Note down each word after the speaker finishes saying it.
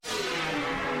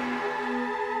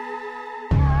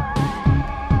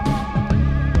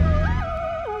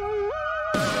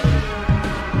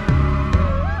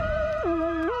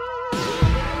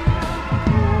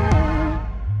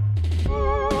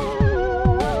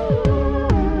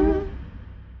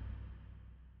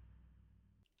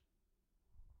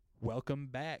welcome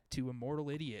back to Immortal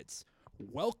Idiots.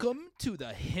 Welcome to the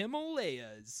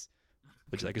Himalayas.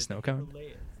 Would you like a snow cone?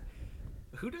 Himalayas.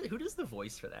 Who does the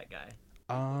voice for that guy?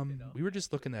 We were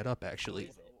just looking that up actually.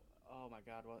 Oh my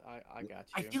God! Well, I got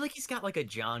you. I feel like he's got like a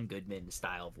John Goodman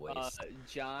style voice.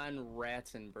 John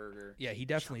Ratzenberger. Yeah, he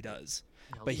definitely does.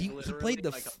 No, But he Literally played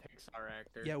the like a Pixar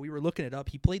actor. yeah, we were looking it up.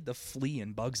 He played the flea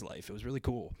in Bug's Life. It was really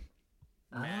cool.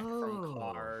 Mac Oh. from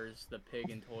Cars, the pig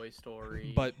in Toy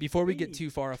Story. But before we get too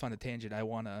far off on a tangent, I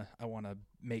wanna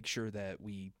make sure that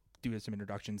we do some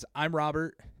introductions. I'm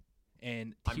Robert,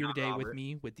 and I'm here not today with Robert.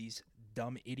 me with these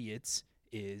dumb idiots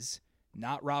is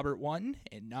not Robert 1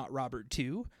 and not Robert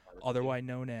 2, otherwise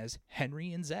known as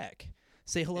Henry and Zakk.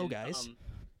 Say hello, guys.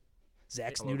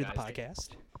 Zack's hello, new to the guys. podcast.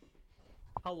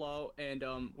 Hello, and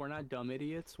we're not dumb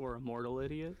idiots. We're immortal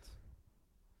idiots.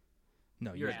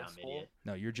 No, You're you're a dumb asshole. idiot.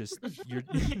 no, you're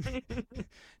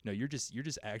just you're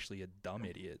just actually a dumb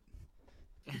idiot.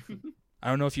 I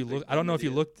don't know if you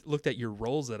looked at your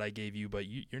roles that I gave you, but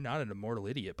you're not an immortal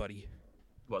idiot, buddy.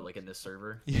 What, like in this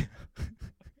server? Yeah.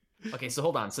 Okay, so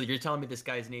hold on. So you're telling me this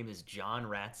guy's name is John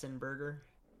Ratzenberger?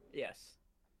 Yes.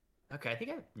 Okay, I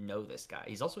think I know this guy.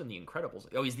 He's also in The Incredibles.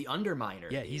 Oh, he's the Underminer.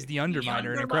 Yeah, he's dude. the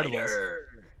Underminer in Incredibles. Underminer!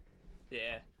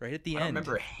 Yeah. Right at the I don't end.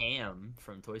 remember Ham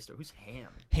from Toy Story. Who's Ham?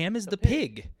 Ham is The the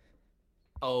pig. pig.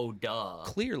 Oh, duh.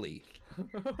 Clearly.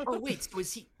 Oh, wait, so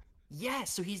is he... Yeah,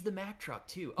 so he's the Mack truck,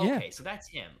 too. Yeah. Okay, so that's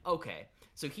him. Okay.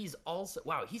 So he's also...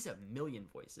 Wow, he's a million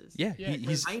voices. Yeah, Yeah,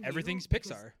 he's I knew everything's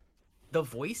because- Pixar. The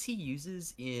voice he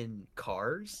uses in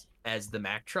Cars as the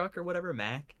Mack truck or whatever,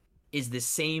 Mack, is the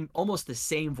same, almost the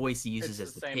same voice he uses It's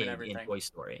as the the same in pig in everything. Toy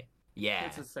Story. Yeah.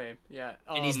 It's the same. Yeah.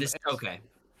 And he's this... it's- Okay.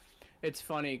 It's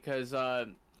funny because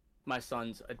my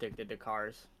son's addicted to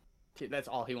Cars. That's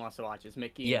all he wants to watch is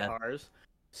Mickey Yeah. and Cars.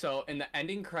 So in the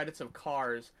ending credits of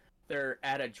Cars, they're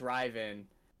at a drive-in,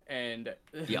 and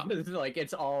Yeah. like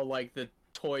it's all like the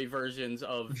toy versions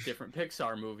of different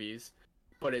Pixar movies,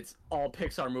 but it's all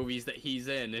Pixar movies that he's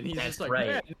in, and he's That's just like, right.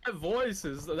 man,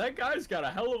 that guy's got a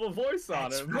hell of a voice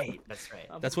on That's him. right. That's right.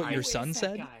 That's what Who your is son that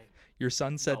said? guy? Your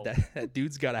son said No. that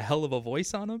dude's got a hell of a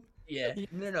voice on him. Yeah.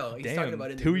 No. He's talking Damn,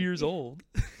 about in the 2 movie. years old.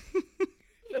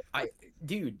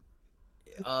 Dude,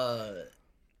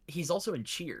 he's also in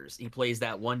Cheers. He plays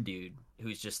that one dude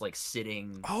who's just like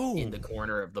sitting Oh. in the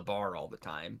corner of the bar all the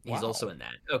time. He's Wow. also in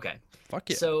that. Okay. Fuck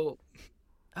yeah. So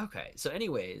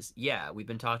anyways, yeah, we've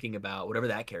been talking about whatever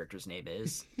that character's name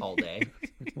is all day.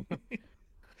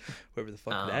 Whoever the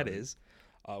fuck that is.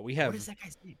 We have What is that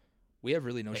guy's name? We have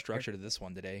really no That structure to this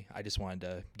one today. I just wanted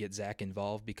to get Zakk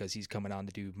involved because he's coming on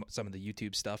to do some of the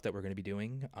YouTube stuff that we're going to be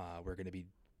doing. We're going to be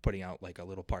putting out like a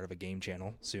little part of a game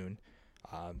channel soon,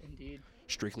 Indeed.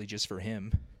 strictly just for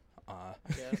him.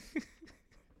 Yes.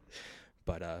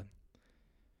 But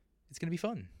it's going to be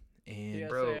fun. And Yes,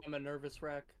 Bro. I am a nervous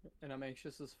wreck, and I'm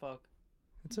anxious as fuck.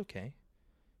 it's okay.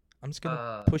 I'm just going to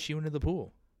Uh, push you into the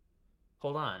pool.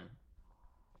 Hold on.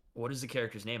 What is the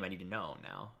character's name? I need to know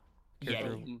now.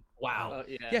 Character- Yeti. Wow.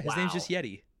 Yeah, his name's just wow.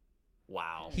 Yeti.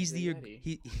 Wow. He's the Yeti.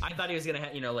 he I thought he was gonna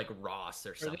have, like Ross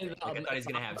or something. Like, I thought he was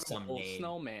gonna have some abominable name.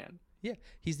 Snowman. yeah,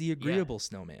 he's the agreeable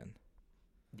snowman.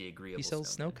 The agreeable. He sells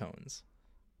snow snowman. cones.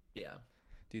 Yeah.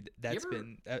 Dude, that's ever-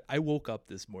 been I woke up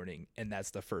this morning and that's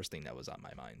the first thing that was on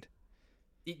my mind.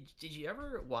 Did you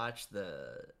ever watch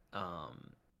the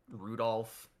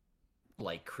Rudolph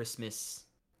like Christmas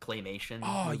claymation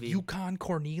Oh, movie? Yukon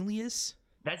Cornelius?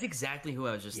 That's exactly who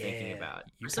I was just thinking Yeah, about.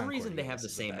 For Yukon some reason, they have Cornelius the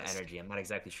is the same best. energy. I'm not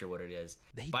exactly sure what it is,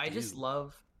 They but I just do.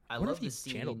 love. I wonder love if he the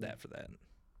scene. channeled that for that.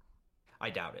 I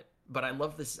doubt it, but I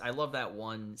love this. I love that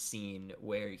one scene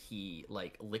where he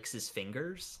like licks his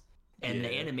fingers, and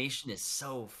the Yeah. animation is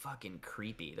so fucking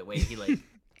creepy. The way he like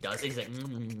does it, he's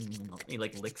like he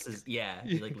like licks his he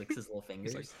like licks his little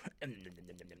He's fingers, like,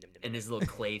 and his little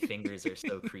clay fingers are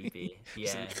so creepy.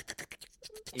 Yeah,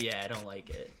 yeah, I don't like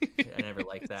it. I never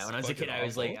liked that. It's When I was a kid, fucking I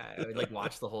was like, awful. I would like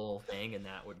watch the whole thing, and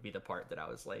that would be the part that I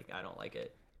was like, I don't like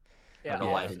it. I Yeah, don't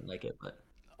know why I off, didn't like it, but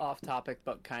off topic,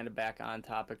 but kind of back on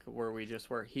topic where we just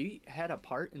were. He had a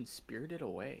part in Spirited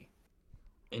Away.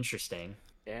 interesting.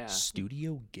 Yeah.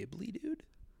 Studio Ghibli, dude?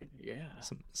 Yeah.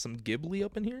 Some Ghibli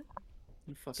up in here?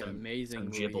 Fucking amazing Some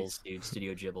movies. gibbles, dude.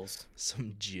 Studio gibbles.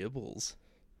 Some Gibbles.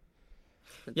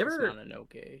 Princess You ever-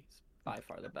 Mononoke is by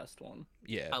far the best one.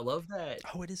 Yeah. I love that.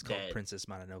 Oh, it is called that- Princess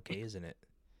Mononoke, isn't it?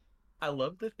 I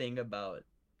love the thing about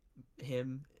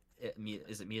him.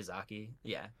 Is it Miyazaki?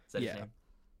 Yeah, is that Yeah. his name?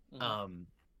 Mhm.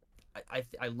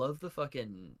 I love the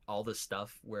fucking all the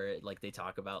stuff where like they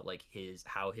talk about like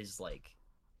how his like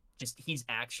just he's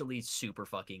actually super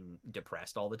fucking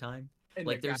depressed all the time. And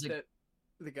Like, the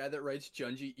there's guy that writes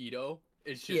Junji Ito,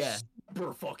 It's Yeah. just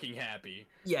super fucking happy.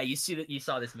 Yeah, you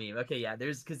saw this meme. Okay, yeah,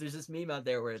 there's this meme out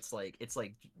there where it's like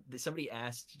somebody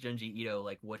asked Junji Ito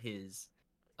like what his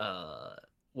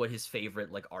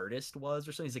favorite like artist was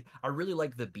or something. He's like, I really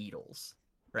like the Beatles.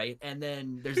 Right? And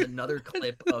then there's another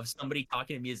clip of somebody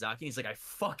talking to Miyazaki, and he's like, I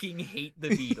fucking hate the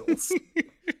Beatles.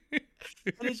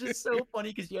 And it's just so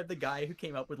funny because you have the guy who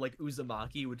came up with like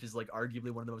Uzumaki, which is like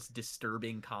arguably one of the most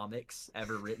disturbing comics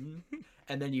ever written.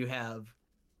 And then you have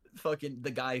fucking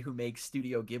the guy who makes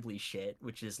Studio Ghibli shit,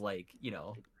 which is like,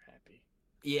 Happy.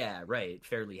 yeah, right,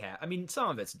 fairly happy. I mean, some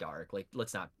of it's dark, like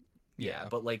let's not, Yeah.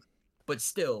 but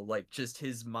still, like just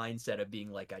his mindset of being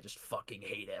like, I just fucking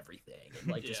hate everything, and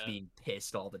like just Yeah. being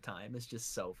pissed all the time is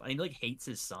just so funny. He like hates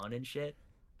his son and shit.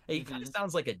 He kind of Mhm.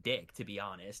 sounds like a dick, to be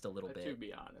honest, a little To bit.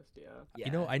 be honest, yeah. Yeah.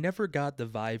 You know, I never got the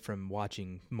vibe from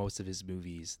watching most of his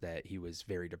movies that he was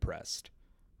very depressed.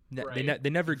 Right. They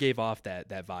never gave off that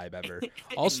vibe ever.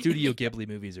 All Studio Ghibli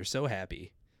movies are so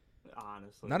happy.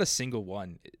 Honestly. Not a single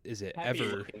one is it Happy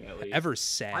ever looking, at least. ever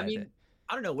sad. I mean,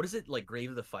 I don't know. What is it, like Grave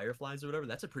of the Fireflies or whatever?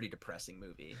 That's a pretty depressing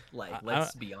movie. Like, I-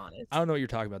 let's be honest. I don't know what you're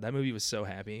talking about. That movie was so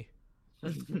happy.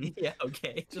 Yeah,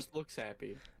 okay. It just looks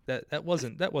happy. That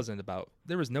wasn't about.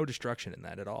 There was no destruction in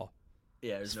that at all.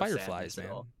 Yeah, It's there's no fireflies, sadness at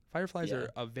man. all. Fireflies Yeah.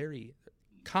 are a very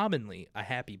commonly a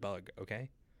happy bug.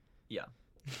 Okay. Yeah.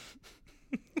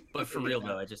 But for real Yeah.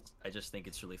 though, I just think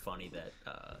it's really funny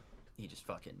that he just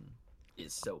fucking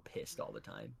is so pissed all the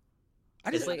time.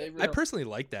 I just It's like- I personally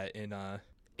like that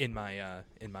in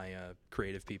my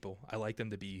creative people. I like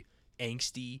them to be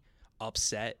angsty,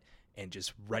 upset, and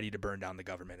just ready to burn down the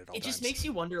government at all It times. just makes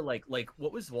you wonder, like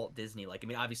what was Walt Disney like? I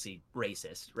mean, obviously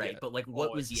racist, right? Yeah. But like,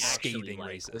 what Oh, was he it's actually scathing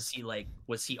like? racist.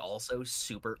 Was he also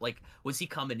super like? Was he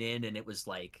coming in and it was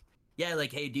like, yeah,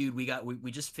 like, hey, dude, we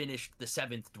just finished the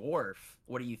Seventh Dwarf.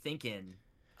 What are you thinking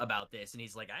about this? And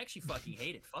he's like, I actually fucking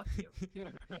hate it. Fuck you.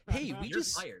 Hey, You're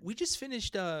fired. we just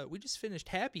finished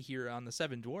Happy here on the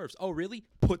Seven Dwarfs. Oh, really?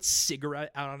 Put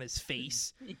cigarette out on his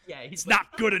face. Yeah, he's It's like,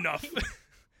 not good enough.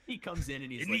 He comes in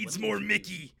and he's It like, needs "Let me more introduce-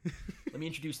 Mickey. Let me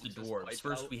introduce the Just dwarves. wipes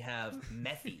First, out. we have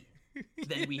Methy.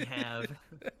 Then we have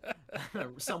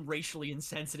some racially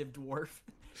insensitive dwarf.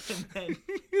 And then,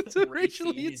 It's a Racy,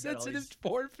 racially he's got all insensitive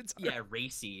these- dwarf. It's yeah,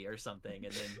 racy or something.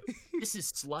 And then this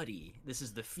is slutty. This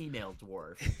is the female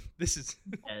dwarf. This is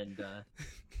And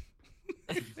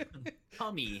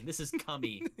cummy. This is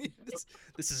cummy.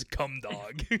 this is cum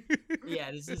dog.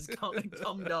 Yeah, this is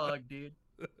cum dog, dude.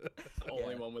 The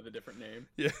only Yeah. one with a different name.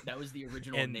 That was the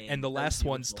original and name. and the That was last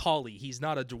one's original. Tolly. He's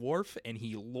not a dwarf, and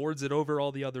he lords it over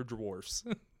all the other dwarfs.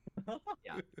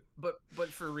 But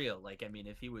for real, like, I mean,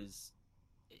 if he was,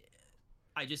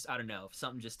 I don't know.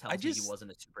 Something just tells me he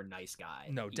wasn't a super nice guy.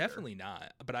 No, either. definitely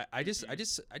not. But I just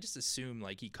assume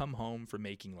like he come home from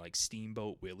making like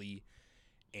Steamboat Willie,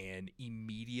 and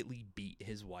immediately beat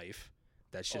his wife.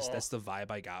 That's the vibe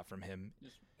I got from him.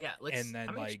 Yeah, And then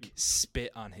I'm like actually-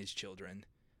 spit on his children.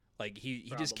 Like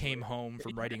he just came Probably. home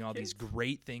from writing all these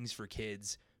great things for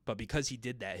kids, but because he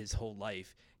did that his whole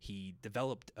life, he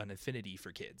developed an affinity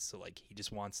for kids. So like he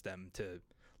just wants them to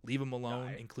leave him alone,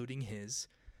 Die. including his.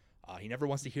 He never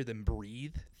wants to hear them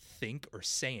breathe, think, or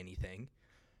say anything,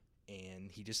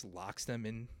 and he just locks them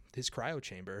in his cryo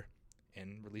chamber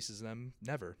and releases them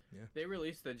never. Yeah. They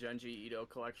released the Junji Ito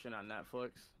collection on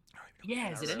Netflix. yeah,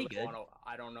 and is I it any really good?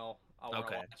 I don't know. I want to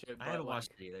Okay. watch it. I But haven't like,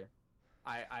 watched it either.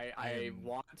 I am-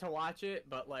 want to watch it,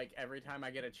 but like every time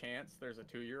I get a chance, there's a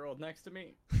 2-year-old next to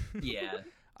me. Yeah.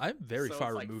 I'm very So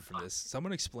far it's like, removed from fuck. this.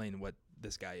 Someone explain what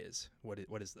this guy is. What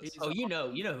is this? He's Oh, you know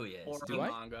who he is. Horror Do I?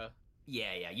 manga.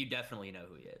 Yeah, you definitely know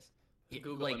who he is.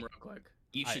 Google like, him real quick.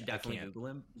 you I should definitely can't. Google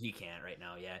him. You can't right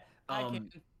now, yeah. I can.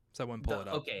 Someone pull it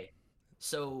up. Okay,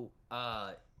 so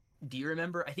do you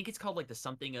remember? I think it's called like the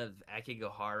something of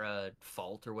Akigahara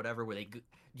Fault or whatever. Where do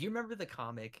you remember the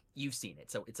comic? You've seen it,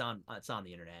 so it's on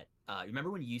the internet. You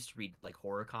remember when you used to read like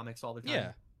horror comics all the time?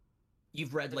 Yeah.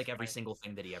 You've read like That's every fine. single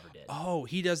thing that he ever did. Oh,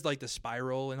 he does like the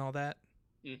spiral and all that.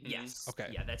 Mhm. Yes. Okay.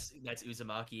 Yeah, that's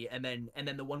Uzumaki, and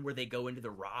then the one where they go into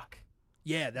the rock.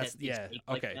 Yeah, that's that is shaped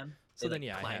like okay. them. So They, then like,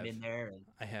 yeah, I climb have. in there. And,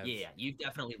 I have. yeah, you've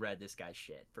definitely read this guy's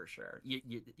shit for sure.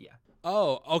 Yeah.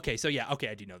 Oh, okay. So yeah, okay,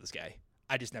 I do know this guy.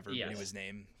 I just never knew Yes. his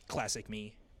name. Classic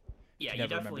me. Yeah, Can you never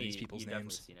remember definitely these people's you've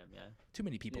names. Definitely seen him, yeah. Too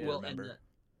many people Yeah. to Well, remember.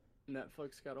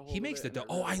 Netflix got a hold He of makes it, the.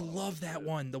 and I Oh, I really wanna love watch that it.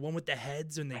 one. The one with the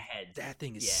heads and The they. heads. That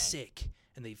thing is Yeah. sick.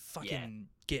 And they fucking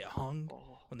get hung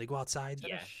Oh, when they go outside. is that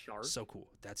a Yeah. shark? So cool.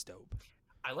 That's dope.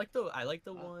 I like the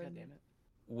Oh, one God damn it.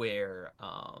 where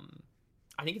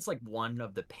I think it's like one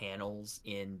of the panels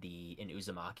in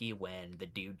Uzumaki when the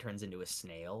dude turns into a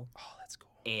snail Oh, that's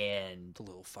cool. and The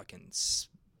little fucking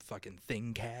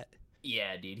thing cat.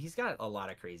 Yeah, dude, he's got a lot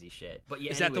of crazy shit. But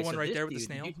yeah, Is that the anyway, one so right this there with the dude,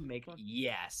 snail?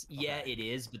 Yes, yeah, Okay. it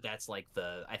is. But that's like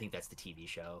I think that's the TV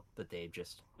show that they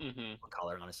just Mm-hmm. put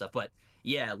color on and stuff. But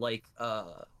yeah, like I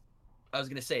was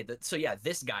gonna say that. So yeah,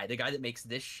 this guy, the guy that makes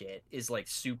this shit, is like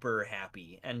super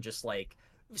happy and just like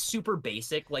super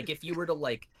basic. Like if you were to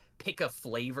like pick a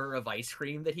flavor of ice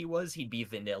cream that he'd be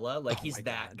vanilla. Like Oh he's my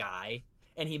that God. guy,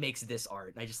 and he makes this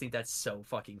art. And I just think that's so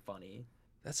fucking funny.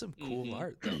 That's some cool Mhm.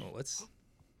 art, though. Let's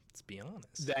be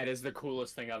honest. That is the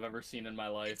coolest thing I've ever seen in my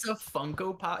life. It's a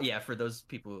Funko Pop. Yeah, for those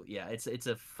people, yeah, it's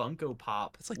a Funko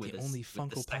Pop. That's like with the a, only with the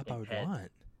Funko Pop I second would head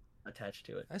want. attached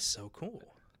to it. That's so cool.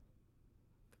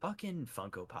 Fucking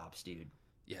Funko Pops, dude.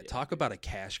 Yeah, Yeah. talk about a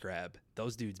cash grab.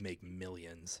 Those dudes make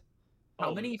millions.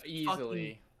 How many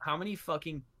easily? How many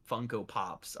fucking Funko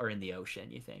Pops are in the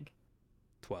ocean? You think?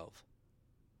 12.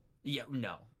 Yeah,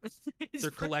 no. It's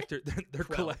They're collector. They're 12.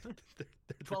 collector. They're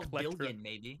 12 collector. billion,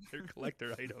 maybe. They're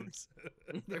collector items.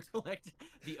 They're collecting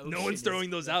the ocean. No one's is- throwing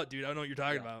those out, dude. I don't know what you're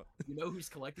talking Yeah. about. You know who's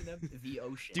collecting them? The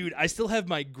ocean. Dude, I still have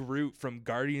my Groot from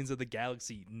Guardians of the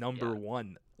Galaxy number Yeah.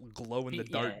 1, glow in the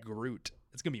dark Yeah. Groot.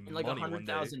 It's gonna be in like money one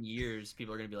day. 100,000 years,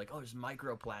 people are gonna be like, "Oh, there's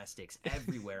microplastics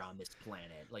everywhere on this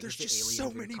planet." Like, There's the just aliens so are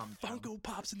gonna many come down. Funko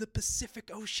Pops in the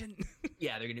Pacific Ocean.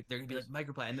 Yeah, they're gonna be like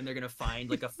microplastic, and then they're gonna find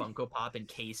like a Funko Pop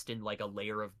encased in like a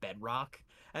layer of bedrock,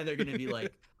 and they're gonna be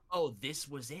like, "Oh, this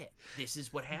was it. This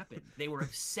is what happened. They were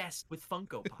obsessed with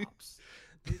Funko Pops."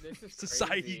 Dude, this is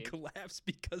Society crazy. collapsed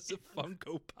because of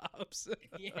Funko Pops.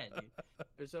 Yeah, dude.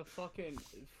 There's a fucking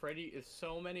Freddy. Is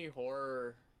so many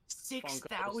horror.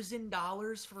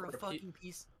 $6,000 for a For a fucking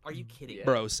piece? Are you kidding? Yeah. me?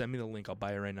 Bro, send me the link. I'll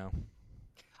buy it right now.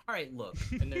 All right, look.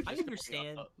 And they're I just going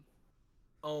understand. up.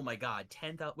 Oh my God,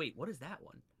 10,000. Wait, what is that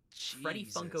one? Freddy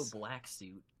Funko Jesus. black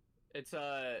suit. It's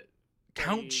Count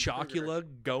Freddy Krueger.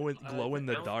 Chocula glow in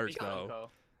the Count dark Funko.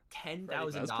 though.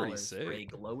 $10,000 That's pretty for a sick.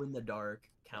 glow in the dark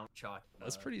Count Chocula.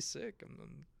 That's pretty sick.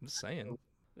 I'm just saying.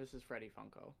 This is Freddy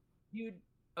Funko. Dude,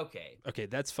 okay, Okay,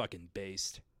 that's fucking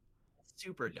based.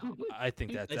 super dumb. I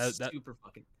think that That's that super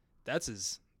fucking.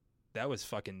 that was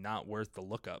fucking not worth the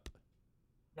lookup.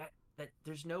 That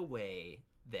there's no way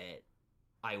that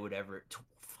I would ever.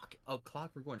 Fuck. Oh,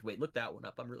 Clockwork Orange. Wait, look that one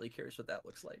up. I'm really curious what that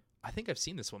looks like. I think I've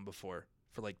seen this one before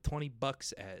for like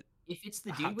 $20 at. If it's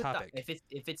the Hot dude with Topic.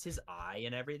 if it's his eye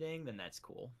and everything, then that's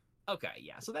cool. Okay,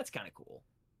 yeah, so that's kind of cool,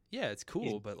 Yeah, it's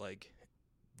cool, but like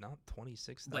not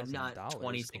 $26,000. but not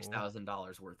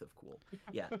 $26,000 worth of cool.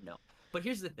 Yeah, no. But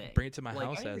here's the thing. Bring it to my Like,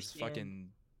 house I as understand- fucking.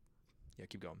 Yeah,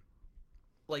 keep going.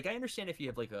 Like, I understand if you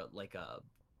have like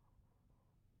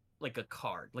a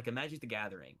card, like a Magic the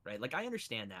Gathering, right? Like, I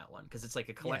understand that one because it's like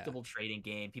a collectible trading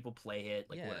game. People play it,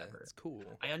 like yeah, whatever. it's cool.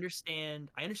 I understand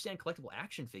collectible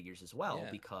action figures as well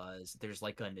Yeah. because there's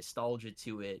like a nostalgia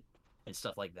to it and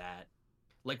stuff like that.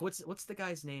 Like what's the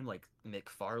guy's name? Like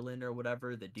McFarlane or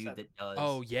whatever, the dude Seth. that does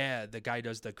Oh yeah, the guy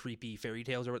does the creepy fairy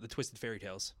tales or the twisted fairy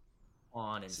tales.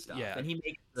 on and stuff. yeah. And he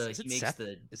makes the Is it he makes Seth?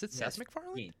 the Is it yeah, Seth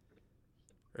MacFarlane? me.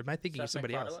 Or am I thinking of Seth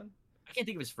somebody else? MacFarlane? I can't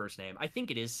think of his first name. I think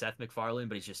it is Seth MacFarlane,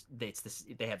 but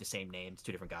they have the same name. It's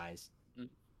two different guys. Mm.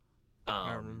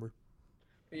 I don't remember.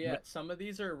 Yeah, some of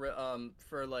these are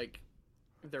for like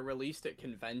they're released at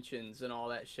conventions and all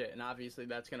that shit, and obviously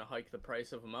that's gonna hike the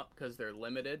price of them up because they're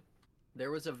limited. There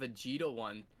was a Vegeta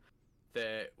one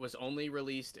that was only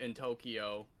released in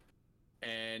Tokyo,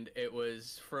 and it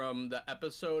was from the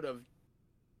episode of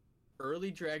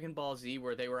early Dragon Ball Z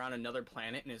where they were on another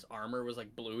planet and his armor was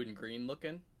like blue and green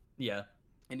looking, Yeah.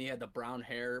 and he had the brown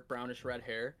hair, brownish red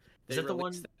hair. Is They that the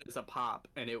one- released it as a pop,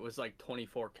 and it was like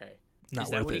 24K. Not is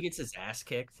that worth when it. he gets his ass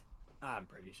kicked? I'm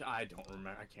pretty sure. I don't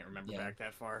remember. I can't remember Yeah. back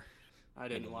that far. I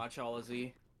didn't Maybe. watch all of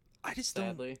Z. I just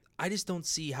Sadly, don't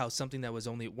see how something that was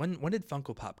only when did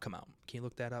Funko Pop come out? Can you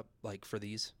look that up? Like for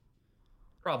these,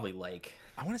 Probably like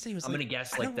I want to say it was. I'm like, gonna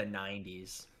guess I like don't- the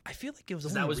 90s. I feel like it was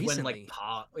Because only that was recently. when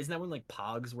like isn't that when like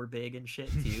Pogs were big and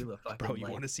shit too? The fucking, Bro, you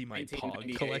like... want to see my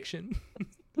Pog 1998. collection?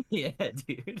 Yeah,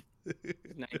 dude.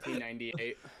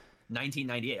 1998.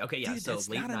 1998. Okay, yeah, Dude, so that's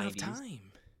late not 90s. enough time.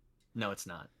 No, it's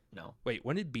not. No. Wait,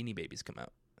 when did Beanie Babies come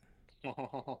out?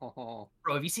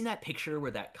 Bro, have you seen that picture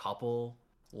where that couple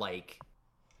like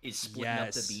is splitting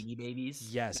Yes. up the Beanie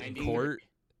Babies Yes, in 90. court,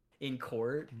 in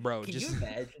court? bro. Can just you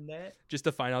imagine that? just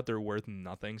to find out they're worth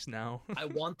nothings now. I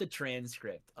want the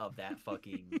transcript of that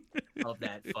fucking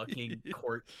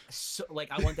court. So,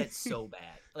 like, I want that so bad.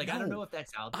 Like, I don't No, know if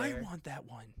that's out I there. want that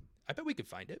one. I bet we could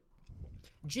find it.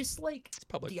 Just like It's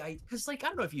public. because like I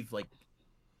don't know if you've like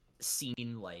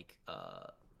seen like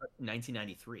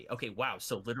 1993. Okay, wow.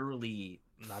 So literally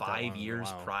Not that 5 long, years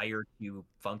wow. prior to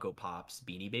Funko Pop's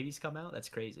Beanie Babies come out. That's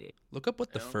crazy. Look up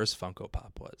what the Yeah. first Funko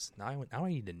Pop was. Now I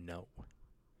need to know.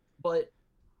 But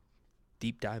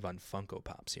Deep dive on Funko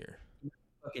Pops here. you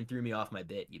fucking threw me off my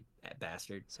bit, you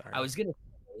bastard. Sorry. I was gonna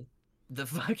say the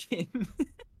fucking,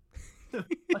 the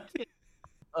fucking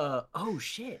oh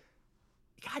shit.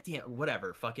 Goddamn,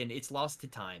 whatever. Fucking, it's lost to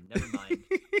time. Never mind.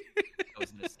 I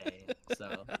was gonna say.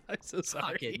 So I'm so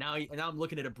sorry. fuck it. Now I'm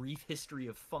looking at a brief history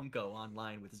of Funko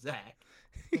online with Zakk.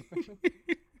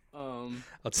 I'll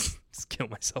just kill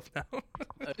myself now.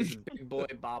 A big boy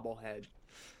bobblehead.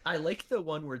 I like the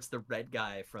one where it's the red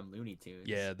guy from Looney Tunes.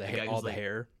 Yeah, the guy all who's the like,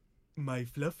 hair. My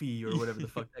Fluffy, or whatever the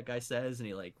fuck that guy says, and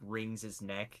he like wrings his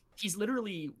neck. He's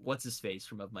literally what's his face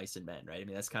from Of Mice and Men, right? I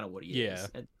mean, that's kind of what he is.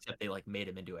 Except they like made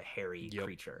him into a hairy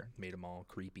creature. Made him all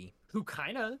creepy. Who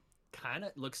kind of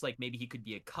looks like maybe he could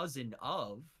be a cousin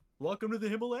of Welcome to the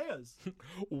Himalayas.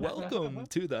 Welcome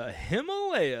to the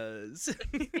Himalayas.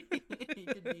 he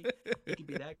could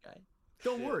be that guy.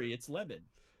 Don't worry, it's Lemon.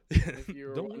 If you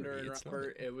were wondering,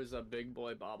 Robert, it was a big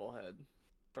boy bobblehead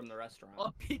from the restaurant.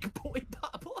 A big boy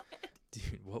bobblehead.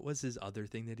 Dude, what was his other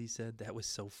thing that he said? That was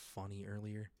so funny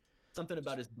earlier. Something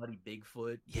about his buddy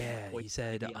Bigfoot. Yeah, he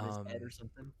said on his head or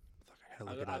something.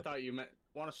 Fuck, I thought you meant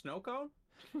want a snow cone?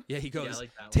 Yeah, he goes, yeah, like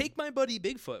take my buddy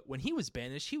Bigfoot. When he was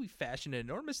banished, he fashioned an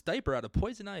enormous diaper out of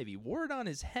poison ivy, wore it on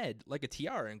his head like a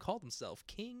tiara, and called himself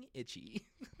King Itchy.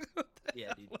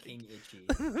 Yeah, dude, King Itchy.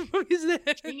 What is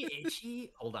that? King Itchy?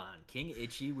 Hold on. King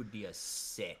Itchy would be a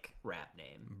sick rap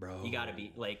name. Bro. You gotta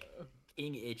be, like,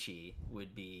 King Itchy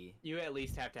would be... You at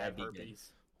least have to have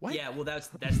herpes. What? Yeah, well, that's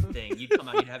the thing. You'd come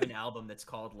out, you'd have an album that's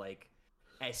called, like,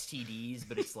 STDs,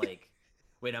 but it's like...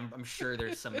 Wait, I'm sure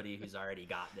there's somebody who's already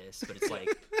got this, but it's like...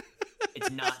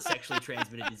 It's not sexually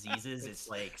transmitted diseases. It's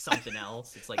like something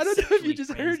else. It's like I don't know if you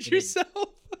just heard yourself.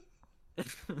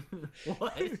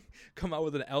 What? Come out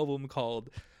with an album called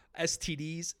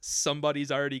STDs.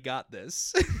 Somebody's already got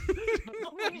this.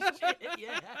 Holy shit,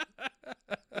 yeah.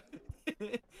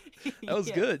 That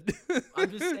was good.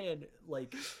 I'm just saying,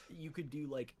 like, you could do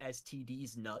like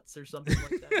STDs nuts or something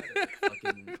like that. Or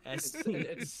fucking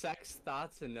It's sex,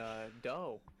 thoughts, and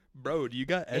dough. Bro, do you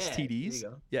got STDs? There you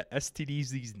go. Yeah, STDs,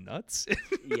 these nuts.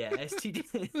 Yeah,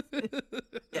 STDs.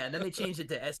 Yeah, and then they changed it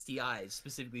to STIs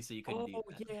specifically so you couldn't do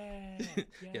that. Yeah.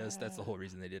 Yes, that's the whole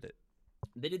reason they did it.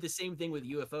 They did the same thing with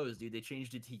UFOs, dude. They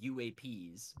changed it to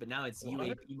UAPs, but now it's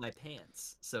UAP my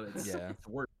pants. So it's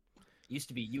worse. It used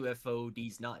to be UFO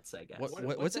D's nuts, I guess.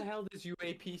 What the hell does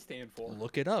UAP stand for?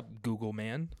 Look it up, Google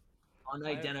man.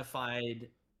 Unidentified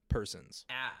persons.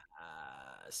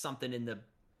 Something in the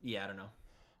I don't know.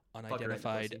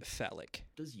 Unidentified phallic.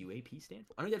 Does UAP stand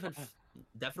for? Unidentified.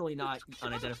 Definitely not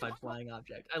unidentified flying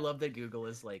object. I love that Google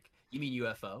is like, you mean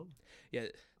UFO? Yeah.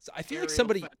 So I feel like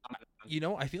somebody,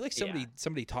 I feel like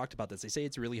somebody talked about this. They say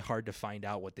it's really hard to find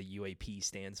out what the UAP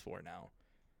stands for now.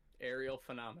 Aerial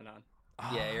phenomenon.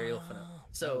 Yeah, aerial phenomenon.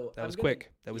 So that was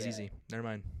quick. That was easy. Never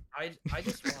mind. I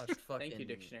just watched fucking. Thank you,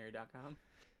 dictionary.com.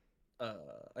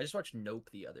 I just watched Nope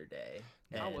the other day.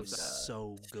 That was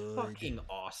so good. Fucking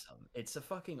awesome. It's a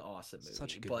fucking awesome movie.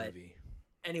 Such a good movie.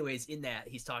 Anyways, in that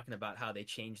he's talking about how they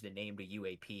changed the name to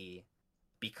UAP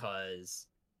because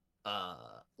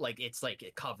like it's like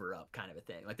a cover up kind of a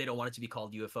thing. Like they don't want it to be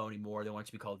called UFO anymore. They want it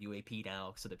to be called UAP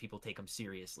now so that people take them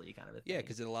seriously kind of a thing. Yeah,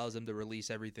 because it allows them to release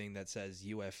everything that says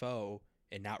UFO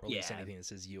and not release anything that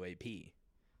says UAP.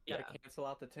 Yeah, cancel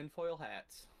out the tinfoil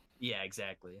hats. Yeah,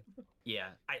 exactly. Yeah,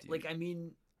 I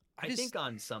think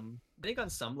on some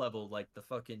level, like the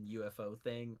fucking UFO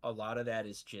thing, a lot of that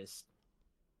is just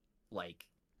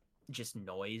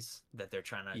noise that they're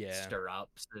trying to stir up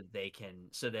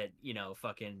so that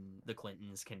fucking the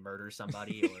Clintons can murder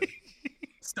somebody or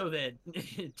so that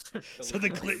the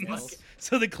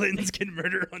Clintons can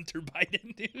murder Hunter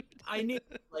Biden, dude. I knew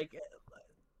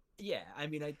yeah, I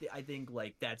mean, I think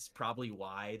like that's probably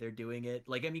why they're doing it.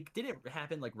 Like, I mean, did it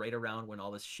happen like right around when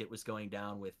all this shit was going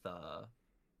down with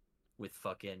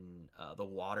fucking the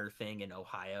water thing in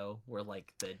Ohio, where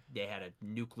like they had a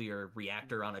nuclear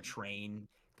reactor on a train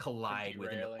collide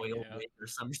with an oil rig or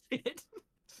some shit.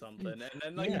 Something, and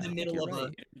then like in the middle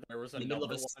of there was a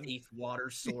safe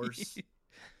water source,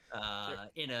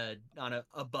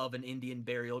 above an Indian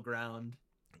burial ground.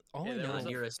 All I know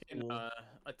near a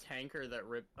tanker that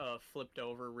flipped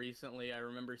over recently. I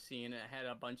remember seeing it had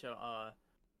a bunch of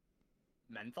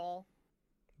menthol,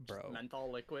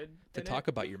 menthol liquid. To talk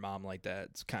about your mom like that,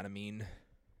 it's kind of mean.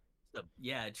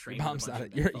 Yeah, your mom's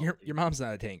not your mom's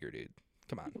not a tanker, dude.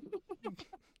 Come on.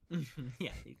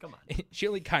 Yeah, dude, come on. She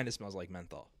only kind of smells like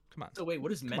menthol. Come on. So wait,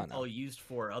 what is menthol used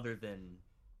for other than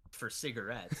for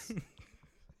cigarettes?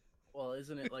 Well,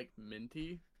 isn't it like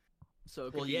minty? So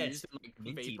it could Well, be yeah, used it's in like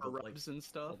minty, vapor but, like, rubs and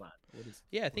stuff. Hold on. What is?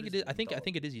 Yeah, I what think is it is. I menthol?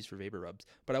 think it is used for vapor rubs.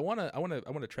 But I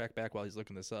wanna track back while he's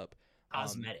looking this up.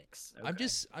 Cosmetics. I'm Okay.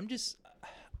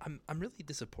 I'm really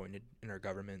disappointed in our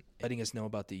government letting us know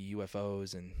about the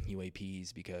UFOs and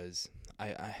UAPs because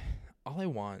I all I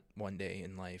want one day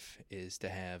in life is to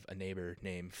have a neighbor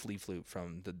named Flea Flute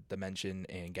from the dimension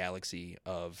and galaxy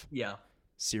of Yeah.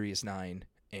 Sirius 9,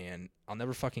 and I'll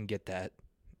never fucking get that.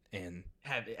 And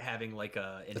Having like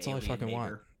an that's all I alien fucking neighbor.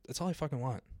 want. That's all I fucking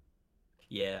want.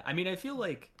 Yeah, I mean, I feel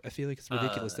like it's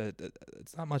ridiculous that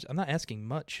it's not much. I'm not asking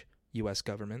much, U.S.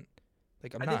 government.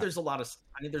 Like I think there's a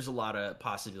lot of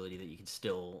possibility that you could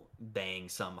still bang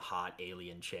some hot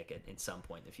alien chick at some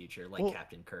point in the future, like Well,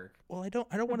 Captain Kirk. Well, I don't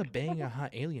want to bang a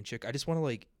hot alien chick. I just want to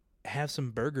like have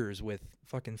some burgers with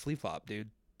fucking Flea Flop,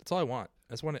 dude. That's all I want.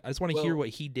 I just want to hear what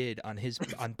he did on his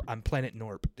on Planet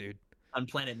Norp, dude. On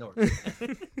Planet North.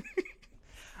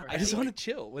 I just want to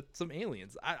chill with some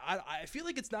aliens. I feel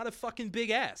like it's not a fucking big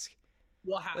ask.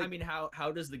 Well,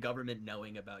 how does the government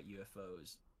knowing about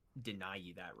UFOs deny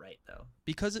you that right though?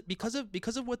 Because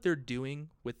of what they're doing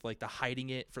with like the hiding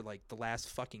it for like the last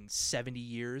fucking 70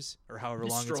 years or however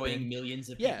long it's been. Destroying millions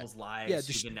of people's lives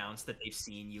who've announced that they've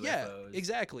seen UFOs. Yeah,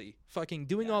 exactly. Fucking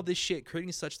doing all this shit,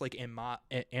 creating such like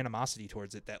animosity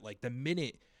towards it that like the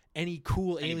minute any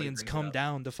cool aliens come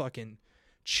down to fucking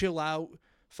chill out,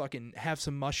 fucking have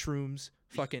some mushrooms,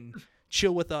 fucking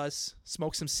chill with us,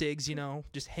 smoke some cigs,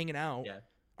 just hanging out. Yeah.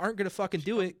 Aren't gonna fucking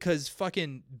do it because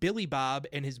fucking Billy Bob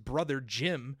and his brother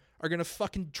Jim are gonna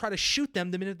fucking try to shoot them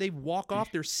the minute they walk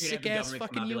off their sick ass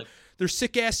fucking their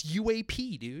sick ass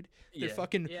UAP, dude. They're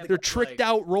fucking they're tricked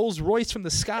out Rolls Royce from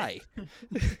the sky.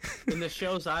 In the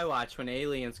shows I watch, when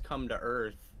aliens come to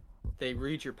Earth, they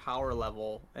read your power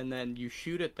level and then you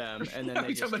shoot at them and then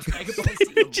they just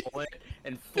a bullet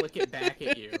and flick it back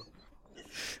at you.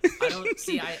 I don't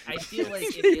see. I feel like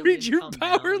if they read aliens your come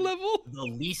power down, level. the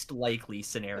least likely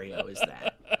scenario is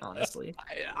that. Honestly,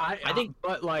 I think,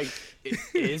 but like,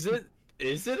 is it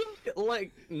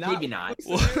like not maybe not?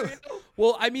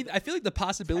 Well, I mean, I feel like the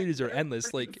possibilities are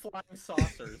endless. Like flying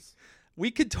saucers. We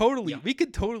could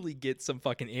totally get some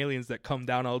fucking aliens that come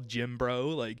down all Jim bro,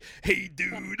 like, hey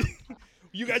dude,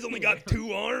 you guys only got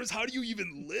 2 arms. How do you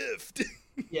even lift?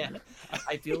 Yeah,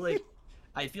 I feel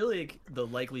like the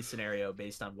likely scenario,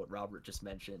 based on what Robert just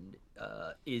mentioned,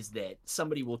 is that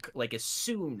somebody will, like, as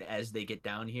soon as they get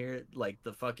down here, like,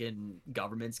 the fucking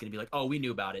government's gonna be like, oh, we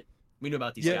knew about it. We knew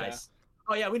about these guys.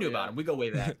 Oh yeah, we knew about them. We go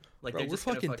way back. Like, Bro, they're just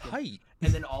we're fucking tight.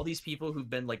 And then all these people who've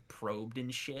been like probed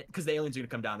and shit, because the aliens are gonna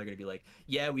come down, they're gonna be like,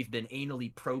 yeah, we've been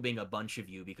anally probing a bunch of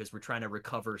you because we're trying to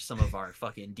recover some of our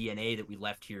fucking DNA that we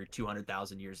left here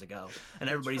 200,000 years ago. And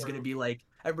everybody's gonna be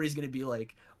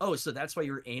like, oh, so that's why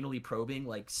you're anally probing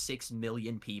like 6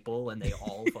 million people and they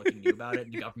all fucking knew about it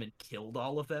and the government killed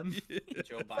all of them.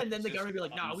 And then the government be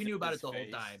like, nah, we knew about it the whole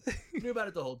time. We knew about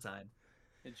it the whole time.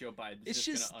 And Joe Biden's It's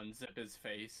just gonna unzip his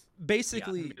face.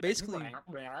 Basically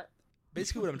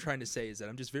what I'm trying to say is that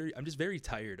I'm just very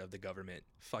tired of the government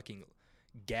fucking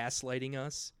gaslighting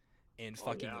us and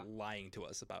fucking lying to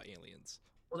us about aliens.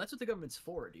 Well, that's what the government's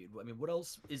for, dude. I mean, what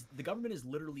else is the government is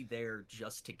literally there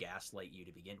just to gaslight you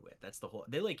to begin with. That's the whole.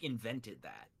 They like invented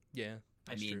that. Yeah,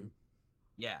 I mean, true.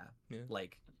 Yeah,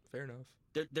 like fair enough.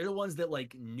 They're the ones that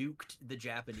like nuked the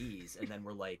Japanese and then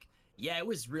were like, yeah, it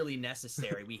was really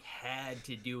necessary. We had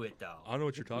to do it though. I don't know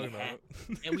what you're talking about.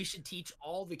 And we should teach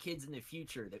all the kids in the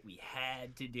future that we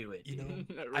had to do it. You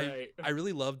know, right. I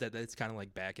really love that it's kind of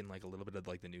like back in like a little bit of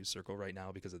like the news circle right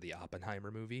now because of the Oppenheimer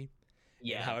movie.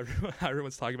 Yeah. How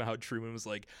everyone's talking about how Truman was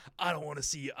like, I don't want to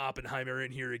see Oppenheimer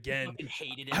in here again. Fucking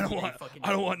hated him.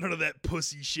 I don't want none of that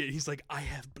pussy shit. He's like, I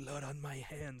have blood on my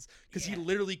hands because he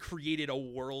literally created a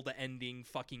world-ending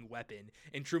fucking weapon.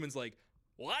 And Truman's like,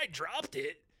 well, I dropped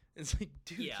it. It's like,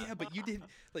 dude, yeah, but you didn't,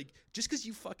 like, just because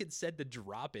you fucking said to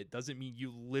drop it doesn't mean you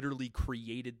literally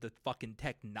created the fucking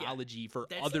technology for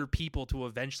other people to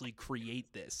eventually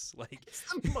create this. Like, it's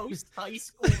the most high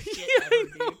school shit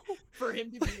ever, dude. For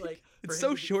him to be like, it's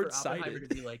so short-sighted.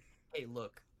 To be like, hey,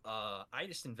 look, I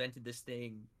just invented this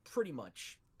thing pretty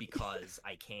much because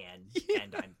I can,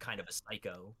 and I'm kind of a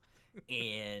psycho.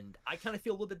 And I kind of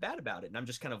feel a little bit bad about it, and I'm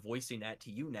just kind of voicing that to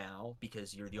you now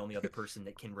because you're the only other person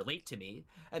that can relate to me.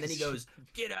 And then he goes,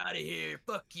 get out of here,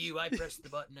 fuck you, I pressed the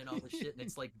button and all this shit. And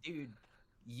it's like, dude,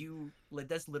 you like,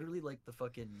 that's literally like the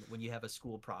fucking when you have a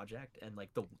school project and like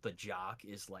the jock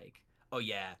is like, oh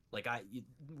yeah, like I'm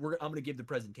gonna give the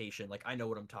presentation, like I know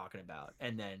what I'm talking about.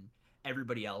 And then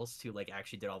everybody else who like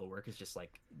actually did all the work is just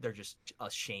like, they're just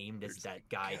ashamed as that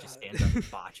guy just stands up and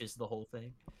botches the whole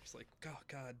thing. It's like, oh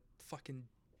god, fucking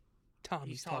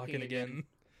Tommy's talking again.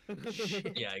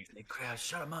 Shit. Yeah,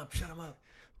 shut him up, shut him up.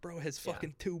 Bro has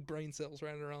fucking 2 brain cells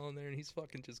running around there, and he's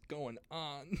fucking just going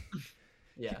on.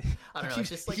 Yeah, I don't know. It's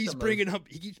just like he keeps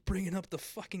bringing up the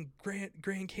fucking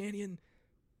Grand Canyon.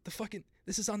 The fucking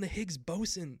this is on the Higgs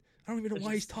boson. I don't even know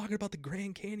why he's talking about the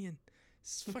Grand Canyon.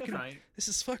 This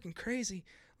is fucking crazy.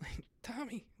 Like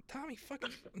Tommy, fucking,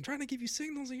 I'm trying to give you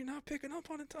signals and you're not picking up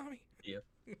on it, Tommy. Yeah.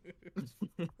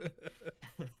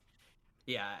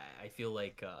 Yeah, I feel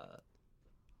like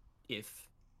if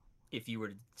you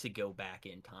were to go back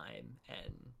in time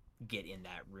and get in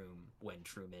that room when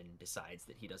Truman decides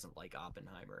that he doesn't like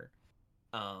Oppenheimer,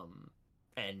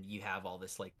 and you have all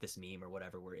this like this meme or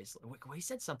whatever where he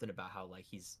said something about how like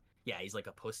he's like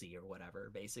a pussy or whatever.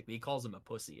 Basically, he calls him a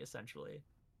pussy essentially.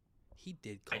 He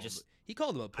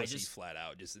called him a pussy flat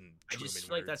out. Just in Truman I just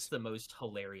words. like that's the most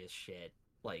hilarious shit.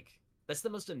 Like that's the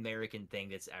most American thing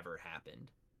that's ever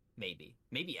happened. Maybe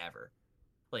ever.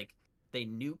 Like they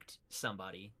nuked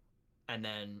somebody, and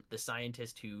then the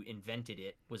scientist who invented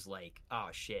it was like, "Oh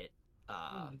shit,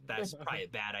 that's probably a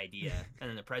bad idea." And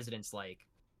then the president's like,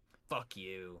 "Fuck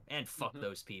you and fuck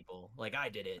those people. Like I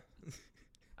did it."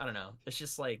 I don't know. It's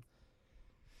just like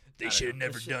they should have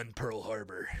never done Pearl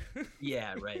Harbor.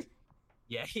 Yeah, right.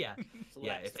 Yeah.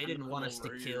 If they didn't want us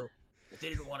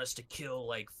to kill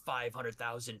like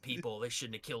 500,000 people, they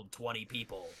shouldn't have killed 20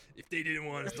 people. If they didn't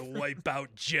want us to wipe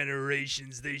out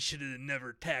generations, they should have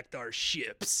never attacked our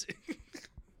ships.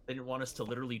 They didn't want us to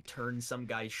literally turn some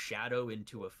guy's shadow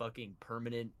into a fucking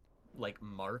permanent like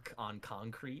mark on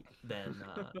concrete, then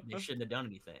they shouldn't have done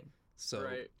anything. So,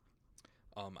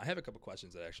 I have a couple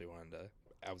questions that I actually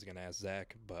I was gonna ask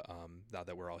Zakk, but now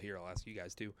that we're all here, I'll ask you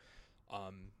guys too.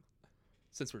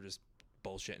 Since we're just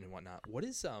bullshitting and whatnot, what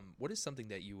is something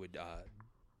that you would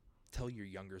tell your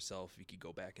younger self if you could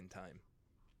go back in time?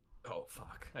 Oh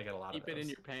fuck, I got a lot of those. Keep it in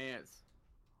your pants.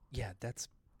 Yeah, that'd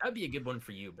be a good one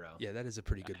for you, bro. Yeah, that is a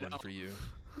pretty good one for you.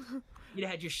 You'd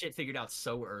have had your shit figured out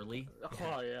so early.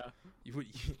 Oh yeah. You would.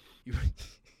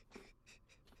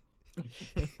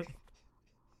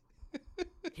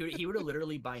 He would have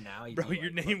literally by now. Bro,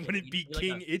 your name wouldn't be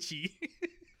King like Itchy.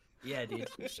 Yeah, dude.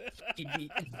 He'd be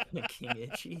King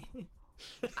Itchy.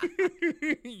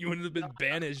 You wouldn't have been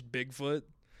banished, Bigfoot.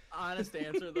 Honest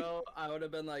answer though, I would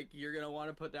have been like, "You're gonna want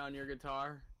to put down your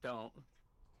guitar. Don't."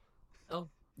 Oh,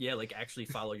 yeah, like actually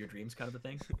follow your dreams, kind of a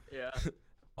thing. Yeah.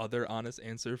 Other honest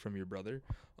answer from your brother.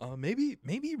 Maybe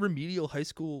remedial high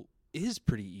school is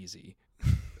pretty easy.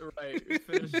 Right.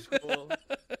 Finish school.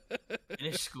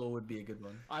 Finish school would be a good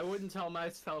one. I wouldn't tell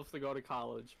myself to go to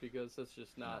college because that's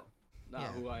just not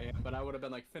who I am. But I would have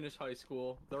been like, finish high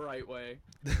school the right way.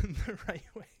 The right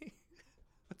way.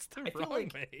 What's the wrong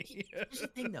way? Here's the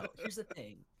thing, though. Here's the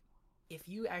thing. If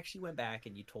you actually went back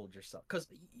and you told yourself, because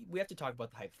we have to talk about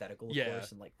the hypothetical, of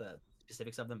course, and like the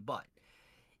specifics of them. But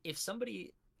if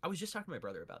somebody, I was just talking to my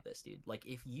brother about this, dude. Like,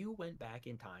 if you went back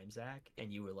in time, Zakk,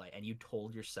 and you were like, and you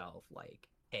told yourself, like,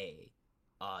 hey,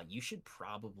 you should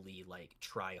probably like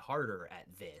try harder at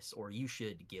this, or you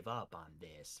should give up on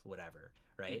this, whatever,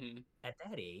 right? Mm-hmm. At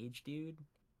that age, dude,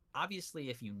 obviously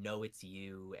if you know it's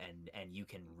you and you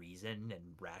can reason and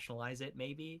rationalize it,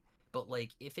 maybe, but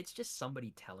like if it's just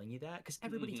somebody telling you that, because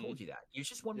everybody told you that, it's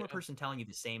just one more person telling you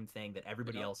the same thing that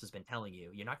everybody else has been telling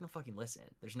you, you're not gonna fucking listen.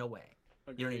 There's no way.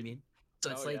 Agreed. You know what I mean?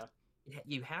 So it's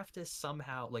you have to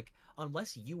somehow, like,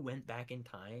 unless you went back in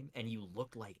time and you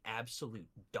looked like absolute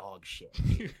dog shit,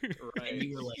 right? And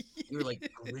you were like, you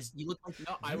look like.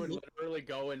 No, I would literally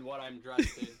go in what I'm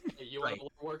dressed in. You want to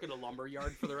work at a lumber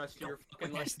yard for the rest of your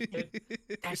fucking life?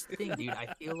 That's the thing, dude.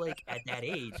 I feel like at that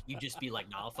age, you'd just be like,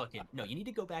 nah, fucking no. You need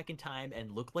to go back in time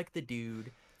and look like the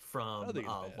dude from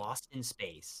Lost in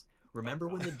Space. Remember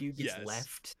when the dude gets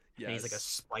left? Yes. And he's like a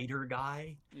spider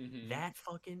guy. Mm-hmm.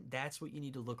 That's what you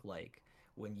need to look like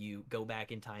when you go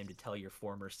back in time to tell your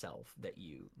former self that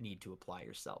you need to apply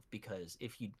yourself. Because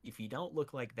if you don't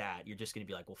look like that, you're just gonna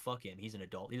be like, well, fuck him. He's an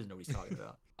adult. He doesn't know what he's talking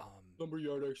about.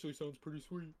 Lumberyard actually sounds pretty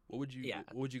sweet. What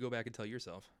would you go back and tell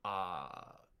yourself?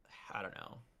 I don't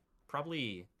know.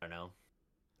 Probably I don't know.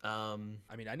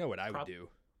 I mean, I know what I would do.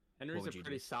 Henry's a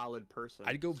pretty solid person.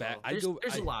 I'd go back. There's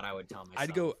a lot I would tell myself.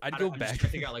 I'd go back. I'm just trying to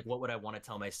figure out like what would I want to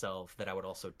tell myself that I would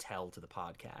also tell to the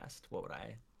podcast. What would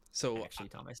I actually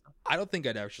tell myself? I don't think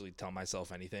I'd actually tell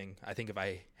myself anything. I think if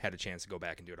I had a chance to go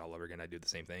back and do it all over again, I'd do the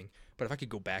same thing. But if I could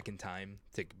go back in time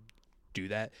to do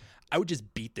that, I would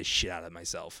just beat the shit out of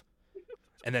myself.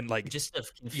 And then like just to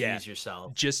confuse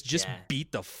yourself. Just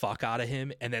beat the fuck out of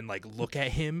him and then like look at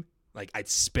him, like I'd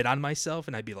spit on myself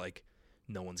and I'd be like,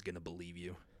 no one's gonna believe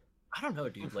you. I don't know,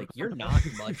 dude. Like, you're not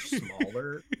much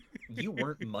smaller you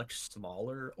weren't much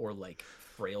smaller or like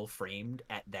frail framed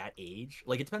at that age.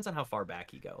 Like it depends on how far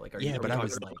back you go. Like Yeah, but I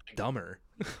was talking like dumber.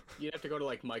 You'd have to go to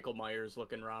like Michael Myers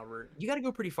looking Robert. you got to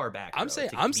go pretty far back. I'm bro, saying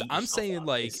to I'm beat I'm yourself saying up,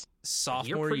 like 'cause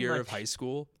sophomore pretty year of much- high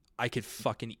school, I could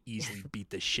fucking easily beat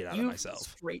the shit out of you myself.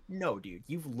 straight no, dude.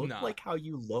 You've looked Nah. like how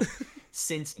you look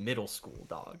since middle school,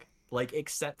 dog. Like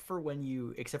except for when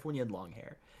you had long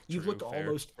hair. You've True, looked fair.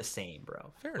 almost the same,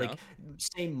 bro. Fair like enough.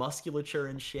 same musculature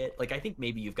and shit. Like I think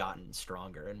maybe you've gotten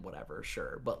stronger and whatever,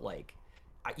 sure, but like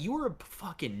you were a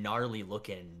fucking gnarly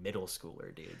looking middle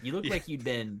schooler, dude. You look Yeah. like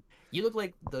you look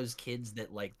like those kids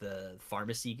that like the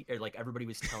pharmacy or like everybody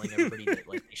was telling everybody that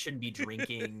like they shouldn't be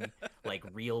drinking like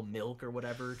real milk or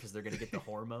whatever because they're gonna get the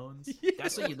hormones.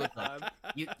 That's what you look like.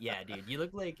 Yeah, dude. You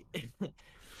look like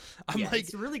I'm yeah, like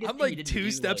it's a really good I'm thing you like didn't 2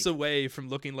 do, steps like- away from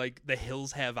looking like the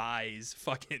hills have eyes.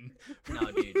 Fucking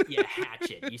No, dude. Yeah,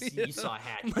 Hatchet. You saw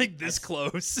Hatchet. like this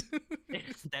close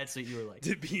That's what you were like.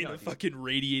 to being No, a dude. fucking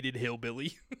radiated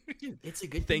hillbilly. Dude, it's a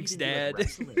good Thanks, thing you didn't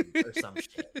do, like, Dad. wrestling or some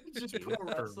shit. Just dude, pro for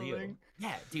real. wrestling?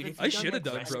 Yeah, dude. If I you'd should have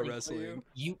like, done pro wrestling.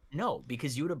 You no,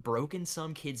 because you would have broken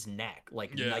some kid's neck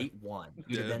like Yeah. night one.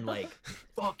 You'd have Yeah. been like,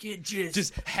 fucking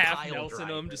just half pile Nelson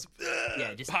driver. them, just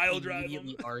yeah, just pile drive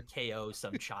immediately them. RKO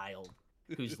some child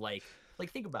who's like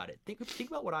think about it.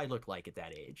 Think about what I looked like at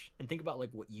that age, and think about like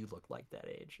what you looked like that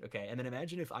age. Okay, and then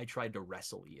imagine if I tried to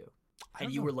wrestle you,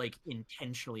 and you were like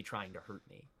intentionally trying to hurt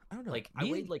me. I don't know. Like I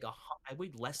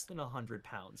weighed less than 100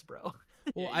 pounds, bro.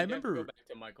 Well, Yeah, I you'd have to remember go back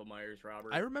to Michael Myers,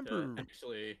 Robert. I to remember-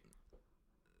 actually.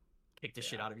 Kick the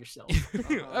shit Yeah. out of yourself.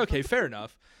 okay, fair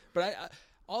enough. But I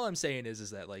all I'm saying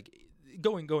is that like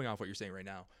going off what you're saying right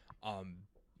now,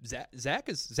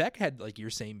 Zakk had like your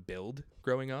same build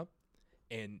growing up,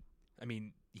 and I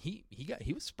mean he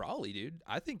was sprawly, dude.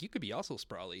 I think you could be also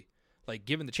sprawly, like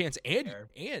given the chance. Fair.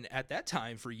 And at that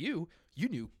time for you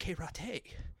knew karate.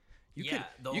 You yeah,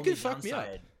 the could only fuck me up.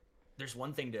 downside- There's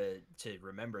one thing to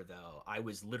remember though. I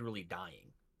was literally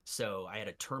dying, so I had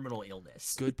a terminal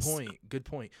illness. Good point. Good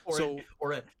point. Or So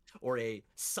or a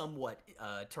somewhat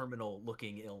terminal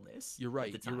looking illness. you're at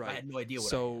right. the time. You're right. I had no idea what. I had.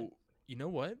 So you know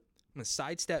what? I'm gonna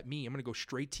sidestep me. I'm gonna go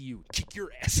straight to you. Kick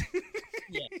your ass.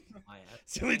 Yeah, I had.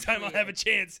 It's the only time I'll have a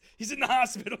chance. He's in the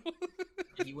hospital.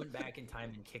 If you went back in time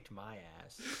and kicked my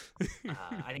ass,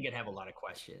 I think I'd have a lot of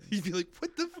questions. He'd be like,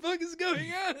 "What the fuck is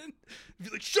going on?" He'd be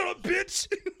like, "Shut up, bitch!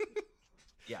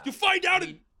 Yeah. You'll find out I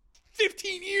in mean-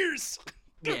 15 years."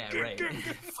 Yeah, right.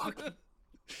 Fuck.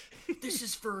 This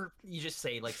is for you. Just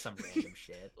say like some random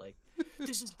shit. Like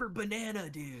this is for banana,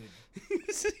 dude.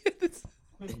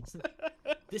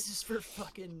 This is for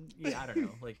fucking I don't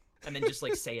know. Like and then just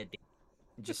like say a date.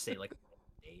 Just say like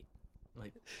a date.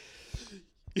 Like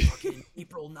fucking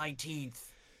April 19th,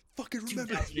 Fucking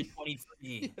remember,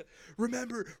 2023.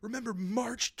 remember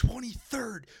March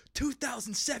 23rd,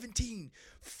 2017.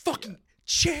 Fucking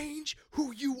change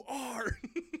who you are.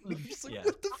 Just like, Yeah.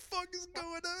 what the fuck is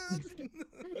going on?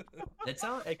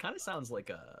 It kind of sounds like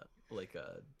a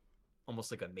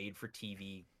almost like a made for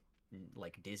TV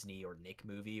like Disney or Nick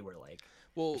movie where like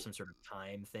Well, there's some sort of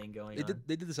time thing going they on.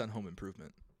 did this on Home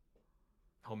Improvement.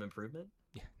 Home Improvement?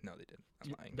 Yeah, no, they didn't.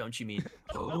 I'm lying. Don't you mean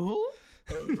or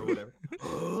whatever?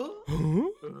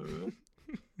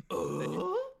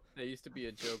 That used to be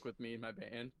a joke with me and my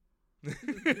band.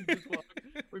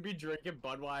 We'd be drinking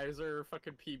Budweiser or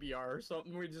fucking PBR or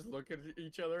something. We'd just look at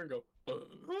each other and go,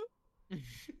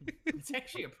 It's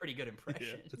actually a pretty good Yeah,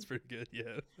 impression. that's pretty good.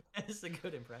 Yeah. It's a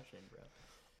good impression,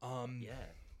 bro. Yeah.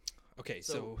 Okay,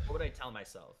 So, so what would I tell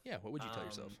myself? yeah, what would you tell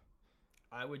yourself?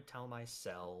 I would tell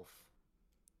myself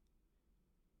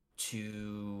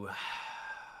to.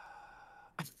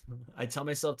 I'd tell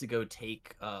myself to go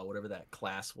take whatever that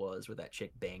class was where that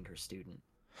chick banged her student.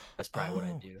 That's probably what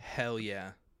I'd do. Hell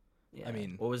yeah. Yeah.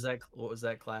 mean- what was that? What was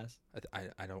that class? I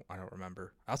don't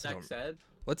remember. I also Zach don't. said.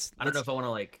 Let's I don't know if I want to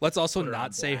like. let's also put her on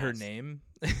not say her blast. name.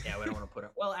 Yeah, we don't want to put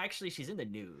her. Well, actually, she's in the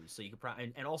news, so you could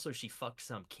probably. And also, she fucked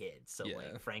some kid. So, Yeah.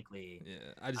 like, frankly, Yeah,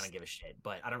 I I just don't give a shit.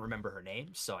 But I don't remember her name,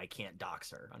 so I can't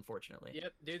dox her, unfortunately.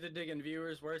 Yep, do the digging,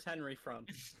 viewers. Where's Henry from?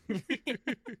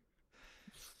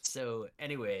 So,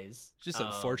 anyways, just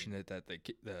unfortunate that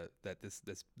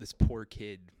this poor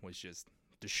kid was just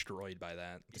destroyed by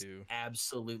that Just too.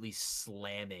 absolutely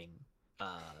slamming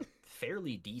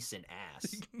fairly decent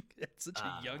ass At such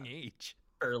a young age.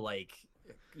 or like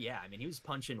yeah, I mean he was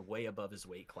punching way above his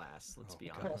weight class, let's Oh, be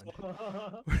God. honest.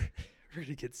 We're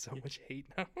gonna get so much hate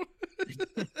now.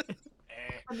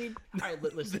 I mean, all right,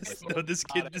 listen, this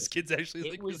kid's actually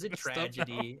it like was a messed up now.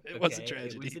 tragedy. It was a okay?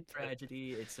 tragedy. It was a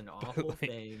tragedy. It's an awful like,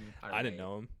 thing. I didn't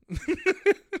know him.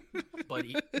 But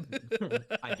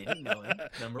I didn't know him.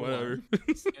 Number Whatever.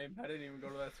 one. Same. I didn't even go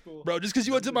to that school. Bro, just because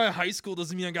you went to my high school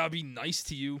doesn't mean I gotta be nice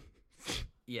to you.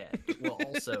 Yeah. Well,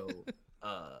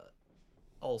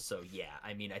 also, yeah.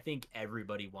 I mean, I think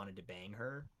everybody wanted to bang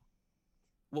her.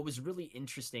 What was really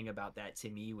interesting about that to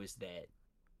me was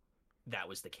that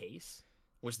was the case.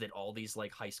 Was that all these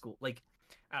like high school, like,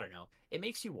 I don't know. It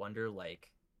makes you wonder,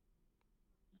 like,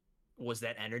 was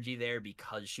that energy there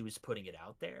because she was putting it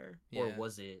out there, or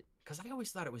was it? Because I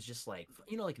always thought it was just like,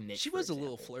 like Mitch. She for was a example,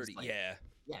 little flirty. like, yeah.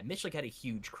 Yeah, Mitch like had a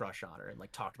huge crush on her and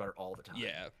like talked about her all the time.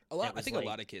 Yeah. I think like, a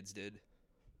lot of kids did.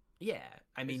 Yeah,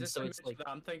 I mean, Is this so the it's Mitch like, that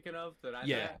I'm thinking of that I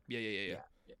Yeah. met? Yeah.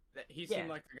 He seemed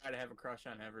like the guy to have a crush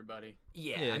on everybody.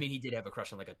 yeah, I mean, he did have a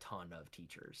crush on like a ton of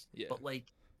teachers. Yeah. But like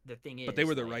the thing is, But they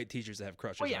were the like, right teachers to have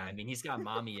crushes well, yeah, on. I mean, he's got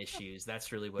mommy issues.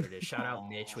 That's really what it is. Shout out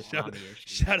Mitch with Shout- mommy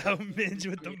issues. Shout out Midge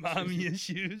with the mommy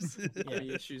issues.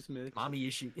 Mommy issues, Mitch. Mommy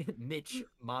issue, Mitch,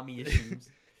 mommy issues.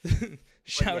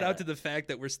 Shout yeah. out to the fact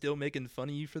that we're still making fun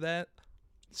of you for that.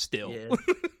 Still.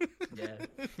 Yeah.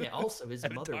 Yeah. Also, his I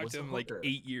haven't mother talked was to a him like hooker.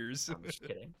 8 years. I'm just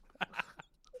kidding.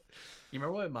 You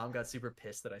remember when mom got super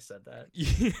pissed that I said that?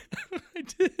 Yeah, I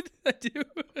did. I do.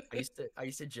 I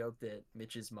used to joke that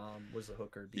Mitch's mom was a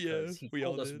hooker Yeah, because he we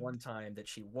all told us did. one time that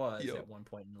she was Yep. at one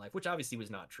point in life, which obviously was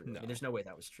not true. I No. mean, there's no way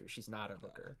that was true. She's not a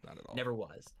hooker. Not at all. Never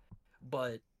was.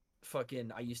 But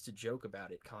fucking, I used to joke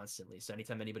about it constantly. So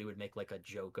anytime anybody would make like a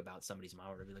joke about somebody's mom,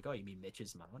 I'd be like, "Oh, you mean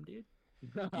Mitch's mom, dude?"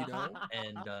 You know?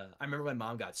 And I remember my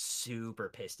mom got super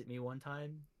pissed at me one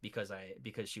time because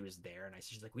she was there, and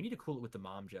she's like, "We need to cool it with the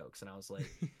mom jokes," and I was like,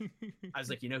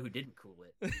 you know who didn't cool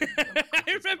it?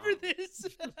 I remember this.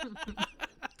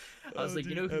 I was like,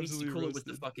 you know who needs to absolutely cool it with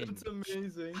the roasted. fucking That's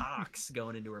amazing. hocks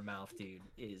going into her mouth, dude,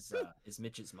 is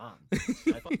Mitch's mom.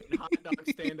 That fucking hot dog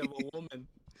stand of a woman.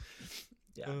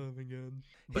 Yeah. Oh my god.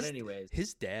 But anyways,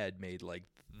 his dad made like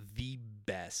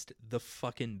the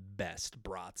fucking best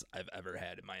brats I've ever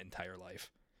had in my entire life.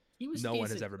 he was no one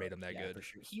has decent, ever made him that good. For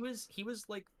sure. He was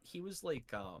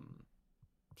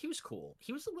cool.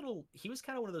 He was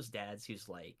kind of one of those dads who's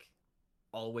like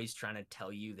always trying to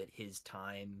tell you that his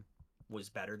time was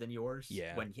better than yours.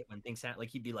 Yeah. When things happen, like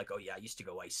he'd be like, "Oh yeah, I used to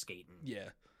go ice skating." Yeah.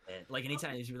 And like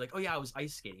anytime he'd be like, "Oh yeah, I was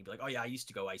ice skating." He'd be like, "Oh yeah, I used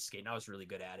to go ice skating. I was really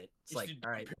good at it." It's like,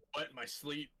 all right, What in my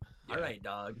sleep? Yeah. all right,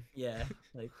 dog. Yeah,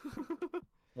 like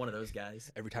one of those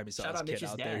guys. Every time he saw Shout his out kid Mitch's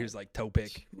out there, dad. he was like, toe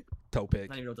pick, toe I pick,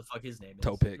 don't even know what the fuck his name is.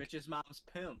 toe pick. Mitch's mom's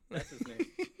pimp. That's his name.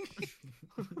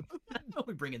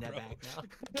 We're bringing that Bro. back now.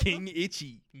 King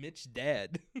Itchy, Mitch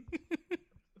dad.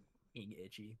 King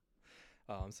Itchy.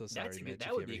 Oh, I'm so sorry, That's a Mitch, good, that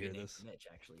if you would ever be a hear good name this. for Mitch,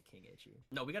 actually, King Itchy.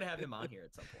 No, we gotta have him on here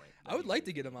at some point. I would like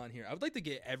to get him on here. I would like to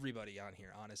get everybody on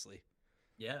here, honestly.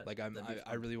 Yeah, Like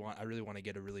I really want to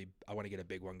get a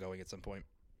big one going at some point.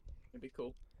 It'd be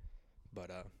cool. But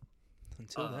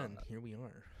until then, here we are.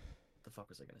 What the fuck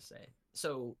was I gonna say?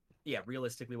 So yeah,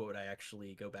 realistically, what would I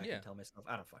actually go back Yeah. and tell myself?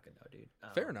 I don't fucking know, dude.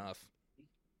 Fair enough.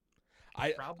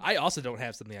 I also don't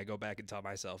have something I go back and tell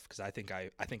myself because I think I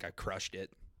crushed it.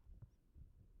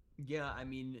 Yeah, I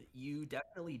mean, you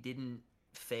definitely didn't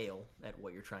fail at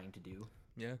what you're trying to do.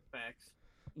 Yeah. Facts.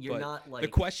 You're But not like the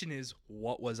question is,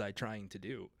 what was I trying to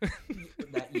do?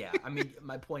 that. Yeah, I mean,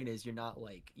 my point is, you're not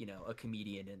like a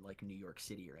comedian in like New York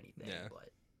City or anything. Yeah. But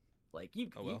like you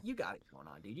got it going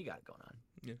on, dude. You got it going on.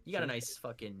 Yeah, You got sure.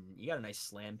 a nice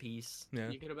slam piece. Yeah.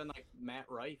 You could have been like Matt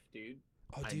Rife, dude.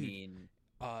 Oh, I dude. mean,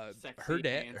 Sexy, Her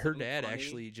dad handsome, funny.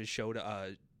 actually just showed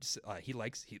he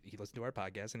listened to our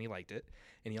podcast and he liked it,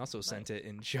 and he also sent it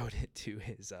and showed it to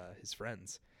his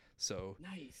friends. So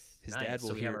Nice. his Nice. dad will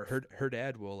So we have hear her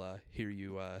dad will hear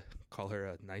you call her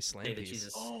a nice slam say that she's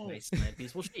piece. a nice slam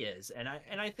piece. Well, she is, and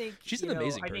I think She's an you know,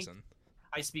 amazing I think person.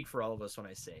 I speak for all of us when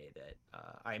I say that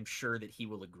I'm sure that he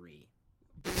will agree.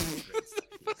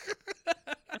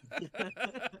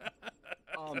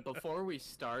 Before we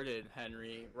started,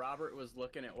 Henry, Robert was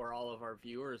looking at where all of our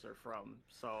viewers are from.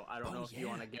 So I don't know if you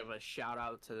want to give a shout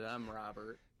out to them,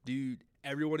 Robert. Dude,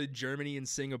 everyone in Germany and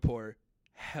Singapore,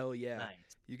 hell yeah. Nice.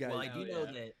 You guys, Well, I do know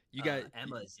yeah. that You got-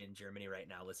 Emma's in Germany right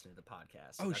now listening to the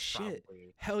podcast. So Oh, that's shit.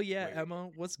 probably- hell yeah, Wait. Emma.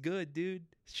 What's good, dude?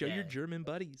 Show your Yeah. German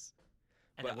buddies.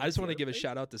 And But then I just what's want to the give a other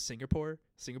shout out to Singapore.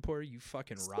 Singapore, you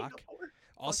fucking rock. Singapore?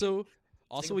 Also,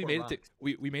 we Singapore made it to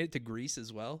rocks. we made it to Greece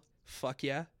as well. Fuck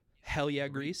yeah. Hell yeah,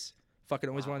 Greece. Fucking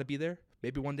always Wow. wanted to be there.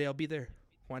 Maybe one day I'll be there.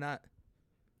 Why not?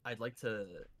 I'd like to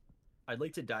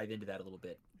dive into that a little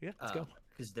bit. Yeah, let's go.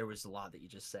 Because there was a lot that you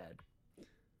just said.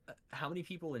 How many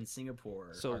people in Singapore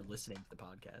So- are listening to the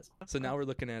podcast? So now we're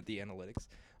looking at the analytics.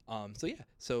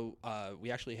 So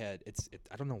we actually had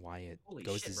I don't know why it Holy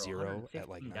goes shit, to bro, 0 at 115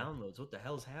 like 9. downloads. What the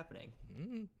hell is happening?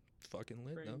 Fucking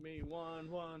lit though. Bring me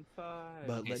 115.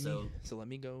 But Okay, let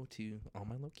me go to all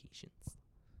my locations.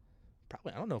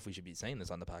 probably, I don't know if we should be saying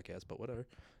this on the podcast, but whatever.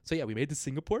 So yeah, we made it to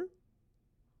Singapore.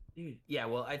 Dude, yeah,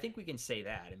 well, I think we can say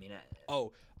that. I mean,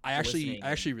 I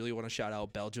actually really want to shout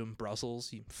out Belgium,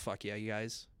 Brussels. Fuck yeah, you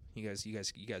guys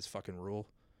fucking rule.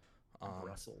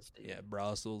 Brussels, dude. Yeah,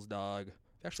 Brussels, dog.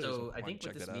 Actually, so I think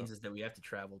what this means is that we have to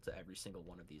travel to every single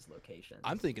one of these locations.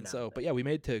 I'm thinking so, but yeah, we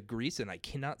made it to Greece, and I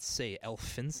cannot say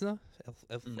Elfinsa.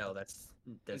 No, that's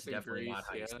definitely not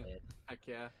how you say it. Heck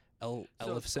yeah.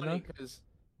 Elfsina. Because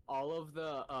all of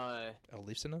the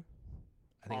Elfsina.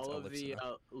 I think all it's of the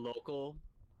local.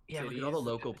 Yeah, look at all the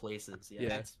local places. Yeah,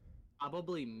 that's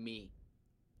probably me.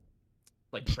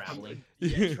 Like traveling.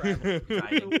 Yeah, traveling.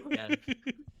 Driving.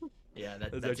 Yeah,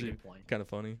 that's actually a good point. Kind of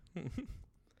funny.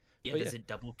 Yeah, does it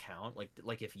double count?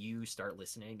 Like if you start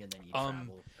listening and then you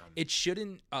travel? It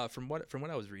shouldn't. From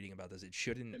what I was reading about this, it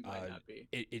shouldn't. It might not be.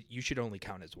 You should only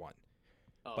count as one.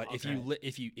 Oh, but okay.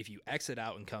 if you exit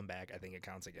out and come back, I think it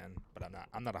counts again. But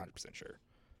I'm not 100% sure.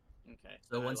 Okay.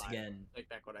 So once again, take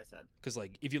back what I said. Because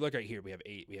like if you look right here, we have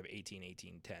 18,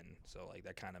 18, 10. So like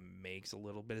that kind of makes a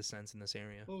little bit of sense in this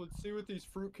area. Well, let's see what these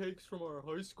fruitcakes from our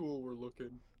high school were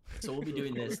looking. So we'll be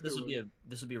doing this. This will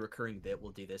be a recurring bit.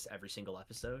 We'll do this every single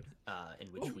episode, in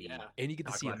which and you get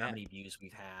to see a map. How many views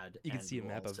we've had. You can see a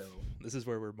map also... of this is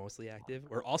where we're mostly active.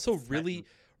 We're also really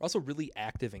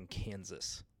active in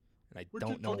Kansas, and I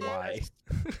don't know why.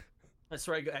 That's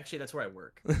where that's where I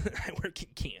work. I work in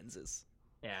Kansas.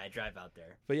 Yeah, I drive out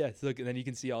there. But yeah, so look, and then you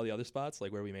can see all the other spots,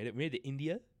 like where we made it. We made it to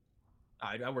India.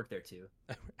 I work there too.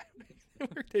 I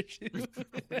work there too.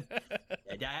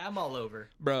 Yeah, I'm all over.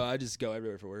 Bro, I just go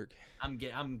everywhere for work.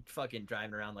 I'm fucking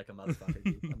driving around like a motherfucker,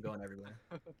 dude. I'm going everywhere.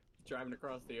 Driving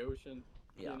across the ocean.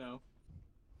 Yeah. You know.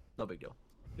 No big deal.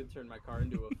 Could turn my car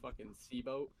into a fucking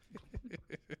seaboat.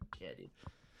 Yeah, dude.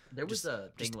 There was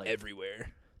a thing like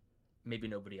everywhere. Maybe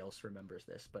nobody else remembers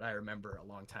this, but I remember a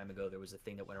long time ago there was a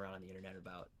thing that went around on the internet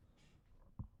about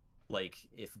like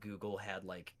if Google had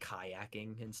like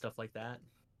kayaking and stuff like that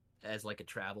as like a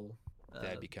travel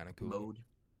that'd be kind of cool mode.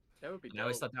 That would be dope. I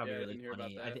always thought that would be really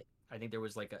funny. funny. I think there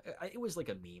was like it was like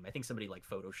a meme. I think somebody like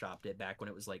photoshopped it back when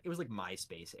it was like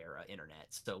MySpace era internet,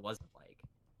 so it wasn't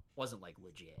like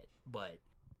legit. But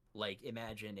like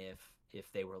imagine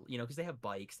if they were, you know, because they have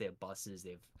bikes, they have buses,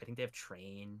 I think they have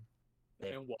train.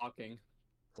 And walking.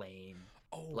 Plane.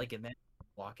 Oh. Like imagine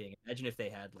walking. Imagine if they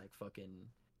had like fucking,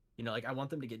 you know, like I want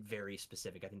them to get very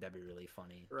specific. I think that'd be really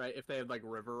funny. Right, if they had like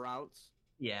river routes.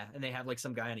 Yeah, and they have like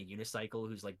some guy on a unicycle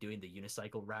who's like doing the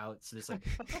unicycle route. So there's like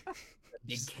a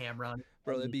big camera on it.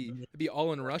 Bro, it'd be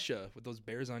all in Russia with those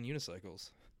bears on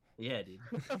unicycles. Yeah, dude.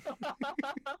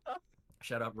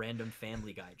 Shout out random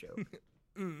Family Guy joke.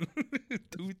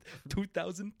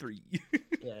 2003.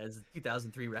 Yeah, it's a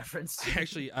 2003 reference. I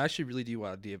actually really do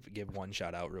want to give one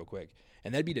shout out real quick,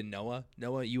 and that'd be to Noah.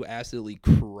 Noah, you absolutely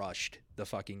crushed the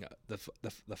fucking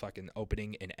the fucking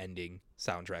opening and ending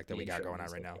soundtrack that we got going on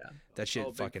right now. Yeah. That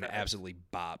shit fucking absolutely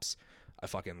bops. I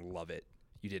fucking love it.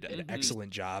 You did an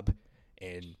excellent job,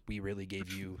 and we really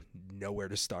gave you nowhere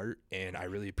to start, and I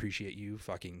really appreciate you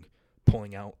fucking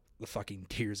pulling out the fucking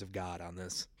tears of God on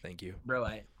this. Thank you, bro.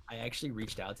 I actually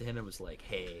reached out to him and was like,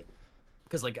 hey,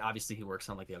 because like obviously he works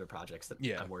on like the other projects that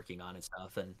I'm working on and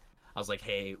stuff, and I was like,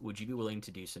 hey, would you be willing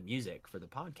to do some music for the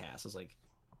podcast? I was like,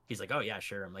 he's like, oh yeah,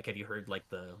 sure. I'm like, have you heard like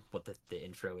what the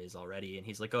intro is already? And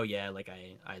he's like, oh yeah, like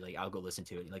I'll go listen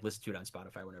to it. And, like listen to it on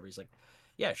Spotify, whenever. He's like,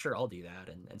 yeah, sure, I'll do that.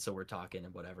 And so we're talking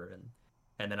and whatever,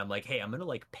 and then I'm like, hey, I'm gonna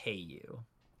like pay you,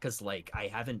 because like I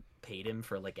haven't paid him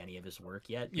for like any of his work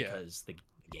yet because the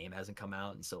game hasn't come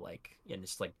out, and so like, and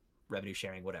it's like revenue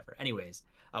sharing, whatever. Anyways,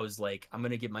 I was like, I'm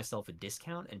gonna give myself a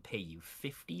discount and pay you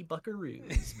 50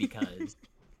 buckaroos because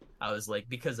I was like,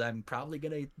 because I'm probably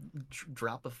gonna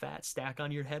drop a fat stack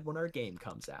on your head when our game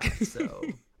comes out. So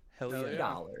hell yeah.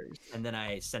 $50. And then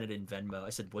I sent it in Venmo. I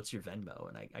said, what's your Venmo?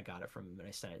 And I got it from him, and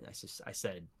I sent it. And I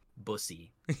said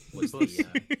bussy was the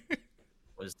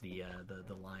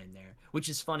line there, which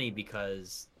is funny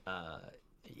because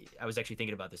I was actually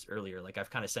thinking about this earlier. Like I've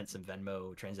kind of sent some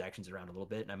Venmo transactions around a little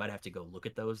bit, and I might have to go look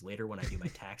at those later when I do my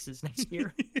taxes next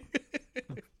year.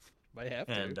 Might have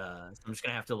to. And I'm just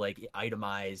gonna have to like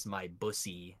itemize my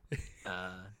bussy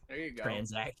there you go.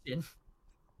 transaction.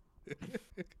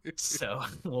 So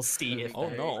we'll see if. Oh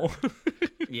no.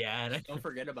 Yeah, and don't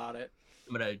forget about it.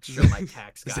 I'm gonna show my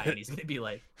tax guy, and he's gonna be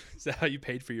like, "Is that how you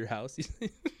paid for your house?"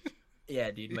 Yeah,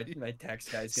 dude, my tax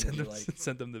guy's gonna be like,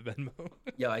 send them the Venmo.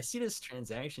 Yo, I see this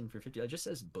transaction for 50. It just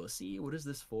says bussy. What is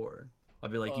this for? I'll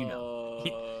be like, you know,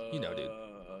 you know, dude.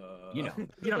 You know,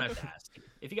 you don't have to ask.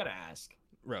 If you gotta ask,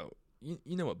 bro,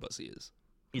 you know what bussy is.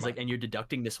 He's like, and you're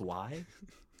deducting this why?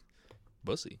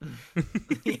 Bussy.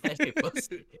 Yeah, I say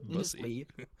bussy. Bussy.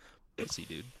 Pussy,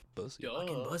 dude. Pussy. Duh.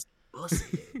 Fucking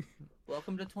pussy.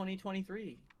 Welcome to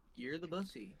 2023. You're the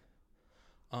bussy.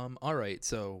 All right,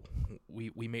 so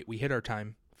we hit our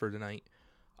time for tonight.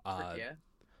 Yeah.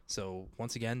 So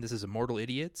once again, this is Immortal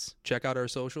Idiots. Check out our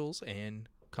socials and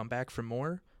come back for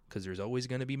more, because there's always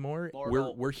going to be more.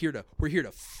 We're here to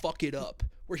fuck it up.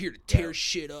 We're here to tear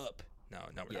shit up. No,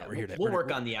 we're not. We're here to. We'll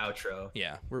work on the outro.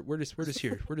 Yeah, we're just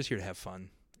here. We're just here to have fun.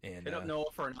 And Hit up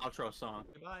Noah for an outro song.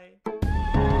 Goodbye.